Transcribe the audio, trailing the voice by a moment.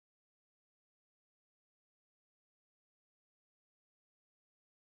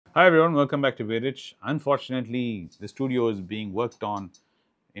Hi everyone, welcome back to Vedich. Unfortunately, the studio is being worked on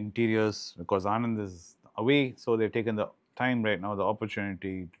interiors because Anand is away, so they've taken the time right now, the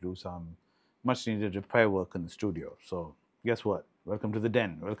opportunity to do some much needed repair work in the studio. So, guess what? Welcome to the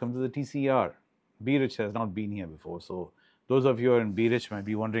den. Welcome to the TCR. B Rich has not been here before, so those of you who are in B Rich might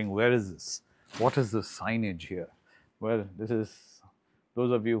be wondering, where is this? What is the signage here? Well, this is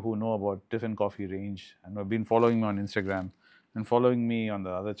those of you who know about Tiffin Coffee range and have been following me on Instagram and following me on the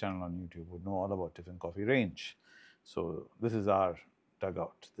other channel on YouTube would know all about Tiffin Coffee range. So this is our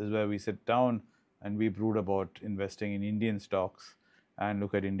dugout. This is where we sit down and we brood about investing in Indian stocks and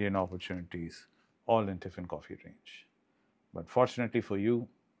look at Indian opportunities, all in Tiffin Coffee range. But fortunately for you,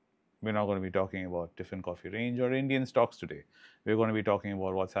 we're not going to be talking about Tiffin Coffee range or Indian stocks today. We're going to be talking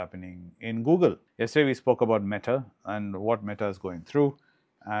about what's happening in Google. Yesterday we spoke about Meta and what Meta is going through.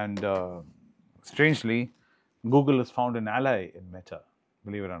 And strangely, Google has found an ally in Meta,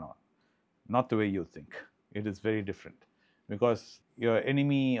 believe it or not. Not the way you think. It is very different because your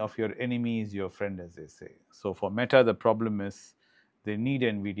enemy of your enemy is your friend, as they say. So for Meta, the problem is they need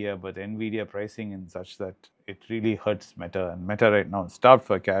Nvidia, but Nvidia pricing is such that it really hurts Meta. And Meta right now is starved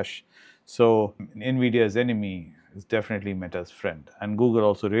for cash. So Nvidia's enemy is definitely Meta's friend. And Google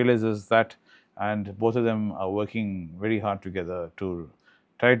also realizes that, and both of them are working very hard together to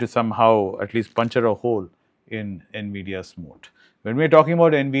try to somehow at least puncture a hole in Nvidia's moat. When we're talking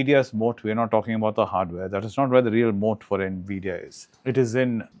about Nvidia's moat, we're not talking about the hardware. That is not where the real moat for Nvidia is. It is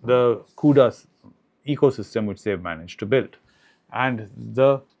in the CUDA ecosystem which they've managed to build, and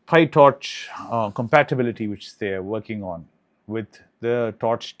the PyTorch compatibility which they are working on with the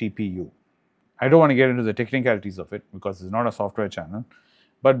Torch-TPU. I don't want to get into the technicalities of it because it's not a software channel,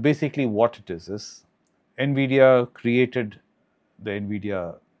 but basically what it is Nvidia created the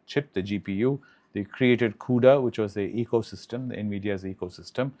Nvidia chip, the GPU. They created CUDA, which was the ecosystem, the Nvidia's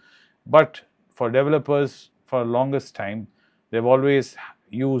ecosystem. But for developers, for the longest time, they've always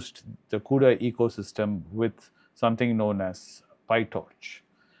used the CUDA ecosystem with something known as PyTorch,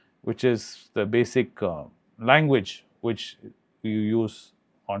 which is the basic language which you use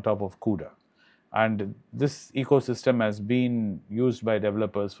on top of CUDA. And this ecosystem has been used by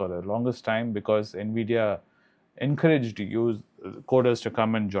developers for the longest time because Nvidia encouraged coders to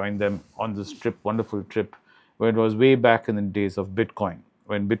come and join them on this wonderful trip, where it was way back in the days of Bitcoin,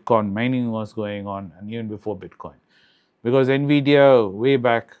 when Bitcoin mining was going on, and even before Bitcoin. Because Nvidia, way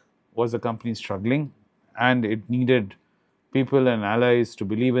back, was a company struggling, and it needed people and allies to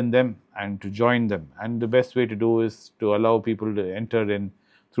believe in them and to join them. And the best way to do is to allow people to enter in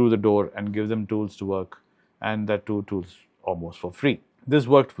through the door and give them tools to work, and that tools almost for free. This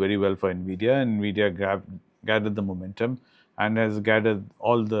worked very well for Nvidia, and Nvidia gathered the momentum and has gathered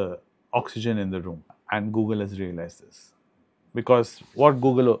all the oxygen in the room. And Google has realized this. Because what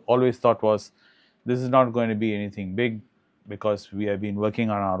Google always thought was, this is not going to be anything big because we have been working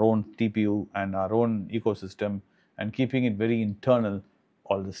on our own TPU and our own ecosystem and keeping it very internal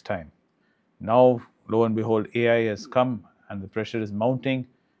all this time. Now, lo and behold, AI has come and the pressure is mounting,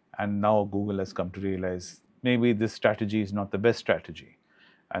 and now Google has come to realize maybe this strategy is not the best strategy.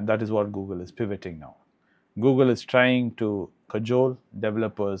 And that is what Google is pivoting now. Google is trying to cajole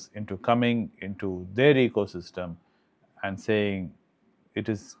developers into coming into their ecosystem and saying it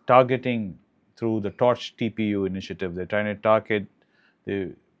is targeting through the Torch-TPU initiative. They're trying to target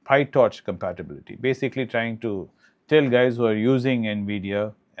the PyTorch compatibility, basically trying to tell guys who are using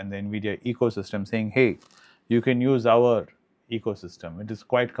Nvidia and the Nvidia ecosystem, saying, hey, you can use our ecosystem. It is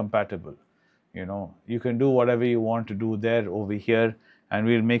quite compatible. You can do whatever you want to do there over here, and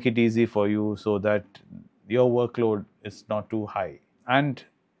we'll make it easy for you so that your workload is not too high. And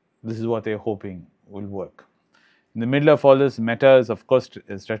this is what they're hoping will work. In the middle of all this, Meta is, of course,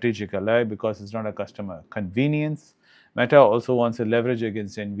 a strategic ally because it's not a customer convenience. Meta also wants to leverage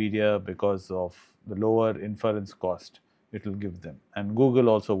against Nvidia because of the lower inference cost it will give them. And Google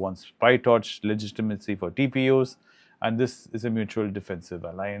also wants PyTorch legitimacy for TPUs, and this is a mutual defensive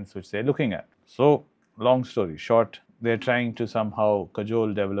alliance which they're looking at. So, long story short, they're trying to somehow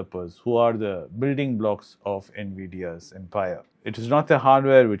cajole developers who are the building blocks of Nvidia's empire. It is not the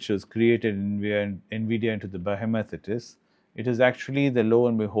hardware which has created Nvidia into the behemoth it is. It is actually the lo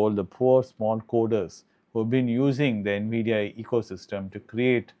and behold, the poor small coders who have been using the Nvidia ecosystem to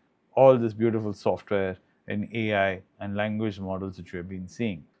create all this beautiful software in AI and language models that you have been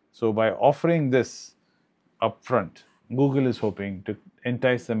seeing. So by offering this upfront, Google is hoping to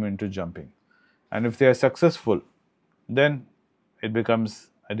entice them into jumping. And if they are successful, then it becomes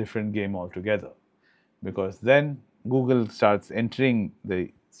a different game altogether. Because then Google starts entering the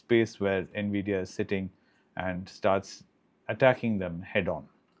space where Nvidia is sitting and starts attacking them head on.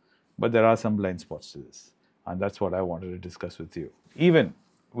 But there are some blind spots to this. And that's what I wanted to discuss with you. Even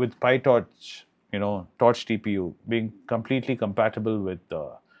with PyTorch, Torch-TPU being completely compatible with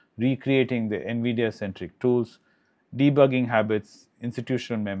recreating the NVIDIA-centric tools, debugging habits,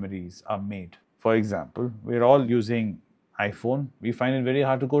 institutional memories are made. For example, we're all using iPhone. We find it very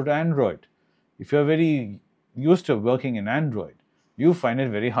hard to go to Android. If you're very used to working in Android, you find it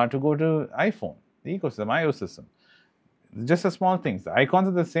very hard to go to iPhone, the ecosystem, iOS system. Just a small things. The icons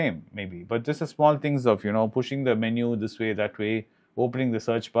are the same, maybe, but just a small things of, pushing the menu this way, that way, opening the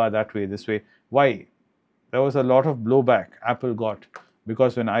search bar that way, this way. Why? There was a lot of blowback Apple got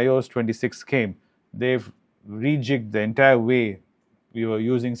because when iOS 26 came, they've rejigged the entire way we were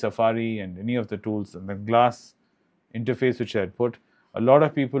using Safari and any of the tools and the glass interface which I had put. A lot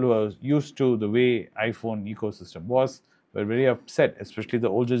of people who are used to the way iPhone ecosystem was were very upset, especially the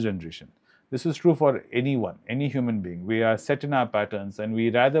older generation. This is true for anyone, any human being. We are set in our patterns and we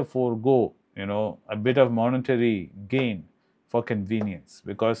rather forego, a bit of monetary gain for convenience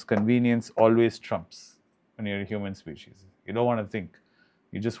because convenience always trumps when you're a human species. You don't want to think.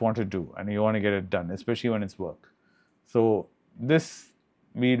 You just want to do and you want to get it done, especially when it's work. So this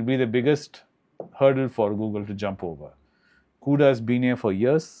will be the biggest hurdle for Google to jump over. CUDA has been here for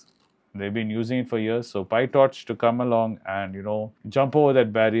years. They've been using it for years. So PyTorch to come along and, jump over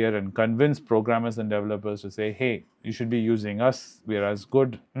that barrier and convince programmers and developers to say, hey, you should be using us. We are as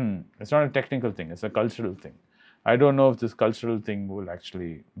good. It's not a technical thing. It's a cultural thing. I don't know if this cultural thing will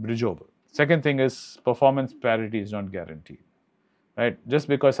actually bridge over. Second thing is performance parity is not guaranteed. Right? Just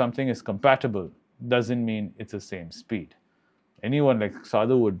because something is compatible doesn't mean it's the same speed. Anyone like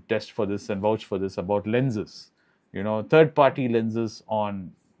Sadhu would test for this and vouch for this about lenses. Third-party lenses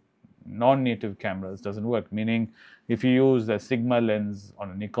on non-native cameras doesn't work. Meaning, if you use a Sigma lens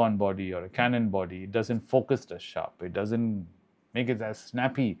on a Nikon body or a Canon body, it doesn't focus as sharp. It doesn't make it as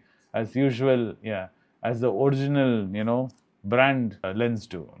snappy as usual, as the original, brand lens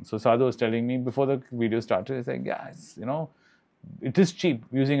do. So Sadhu was telling me before the video started, he's like, it is cheap.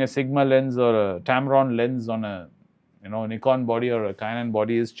 Using a Sigma lens or a Tamron lens on a Nikon body or a Canon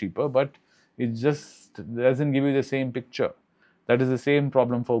body is cheaper, but it just doesn't give you the same picture. That is the same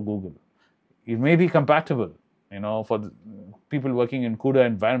problem for Google. It may be compatible, for the people working in CUDA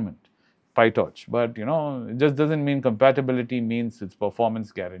environment, PyTorch, but it just doesn't mean compatibility means it's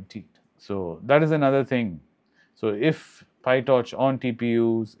performance guaranteed. So that is another thing. So if PyTorch on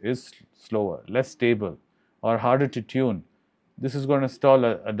TPUs is slower, less stable, or harder to tune, this is going to stall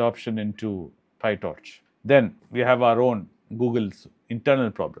adoption into PyTorch. Then we have our own Google's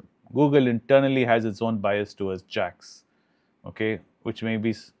internal problem. Google internally has its own bias towards JAX, which may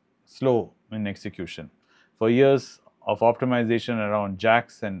be slow in execution. For years of optimization around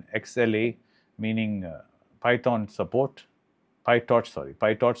JAX and XLA, meaning PyTorch support,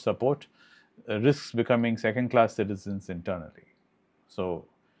 risks becoming second-class citizens internally. So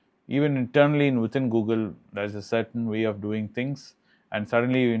even internally within Google, there's a certain way of doing things, and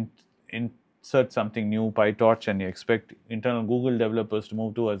suddenly you insert something new, PyTorch, and you expect internal Google developers to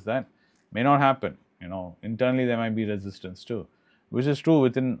move towards that. May not happen. Internally there might be resistance too, which is true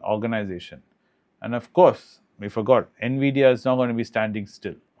within organization. And of course, we forgot, Nvidia is not going to be standing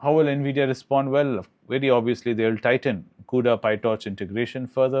still. How will Nvidia respond? Well, very obviously they will tighten CUDA PyTorch integration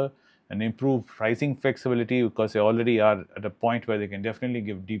further and improve pricing flexibility because they already are at a point where they can definitely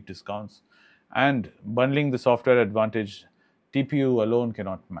give deep discounts. And bundling the software advantage, TPU alone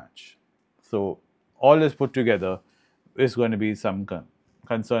cannot match. So all this put together is going to be some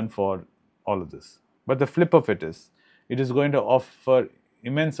concern for all of this. But the flip of it is going to offer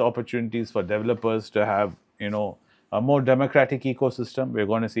immense opportunities for developers to have, a more democratic ecosystem. We're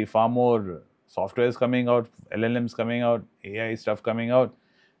going to see far more softwares coming out, LLMs coming out, AI stuff coming out,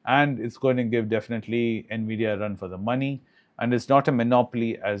 and it's going to give definitely Nvidia a run for the money. And it's not a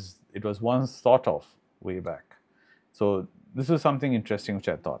monopoly as it was once thought of way back. So this is something interesting which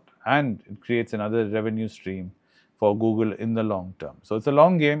I thought, and it creates another revenue stream for Google in the long term. So it's a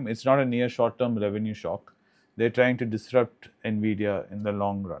long game. It's not a near short-term revenue shock. They're trying to disrupt Nvidia in the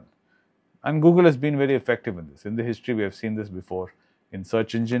long run. And Google has been very effective in this. In the history, we have seen this before. In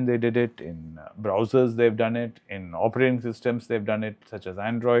search engine, they did it. In browsers, they've done it. In operating systems, they've done it, such as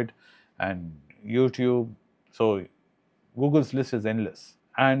Android and YouTube. So Google's list is endless.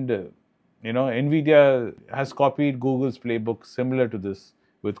 And, Nvidia has copied Google's playbook similar to this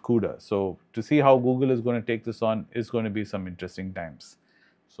with CUDA. So to see how Google is going to take this on is going to be some interesting times.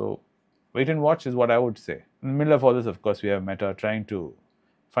 So wait and watch is what I would say. In the middle of all this, of course, we have Meta trying to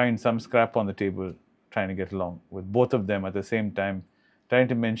find some scrap on the table, trying to get along with both of them at the same time, trying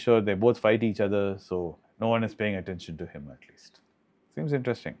to ensure they both fight each other so no one is paying attention to him at least. Seems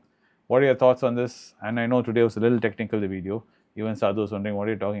interesting. What are your thoughts on this? And I know today was a little technical, the video. Even Sadhu was wondering, what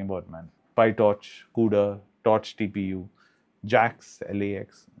are you talking about, man? PyTorch, CUDA, Torch-TPU, JAX,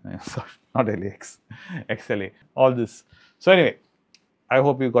 LAX, sorry, not LAX, XLA, all this. So anyway, I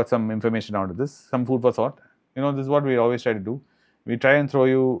hope you got some information out of this, some food for thought. You know, this is what we always try to do. We try and throw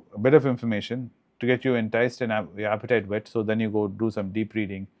you a bit of information to get you enticed and your appetite whet, so then you go do some deep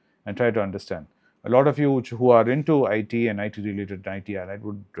reading and try to understand. A lot of you who are into IT and IT related IT allied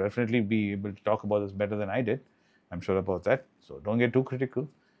would definitely be able to talk about this better than I did. I'm sure about that. So don't get too critical.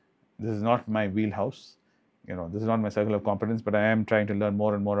 This is not my wheelhouse. You know, this is not my circle of competence, but I am trying to learn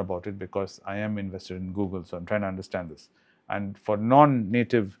more and more about it because I am invested in Google. So I'm trying to understand this. And for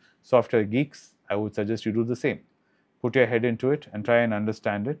non-native software geeks, I would suggest you do the same. Put your head into it and try and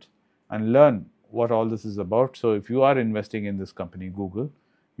understand it and learn what all this is about. So if you are investing in this company, Google,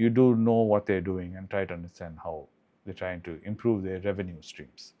 you do know what they're doing and try to understand how they're trying to improve their revenue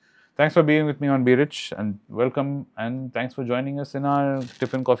streams. Thanks for being with me on Be Rich, and welcome, and thanks for joining us in our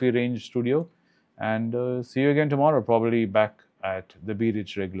Tiffin Coffee Range studio. And see you again tomorrow, probably back at the Be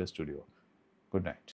Rich regular studio. Good night.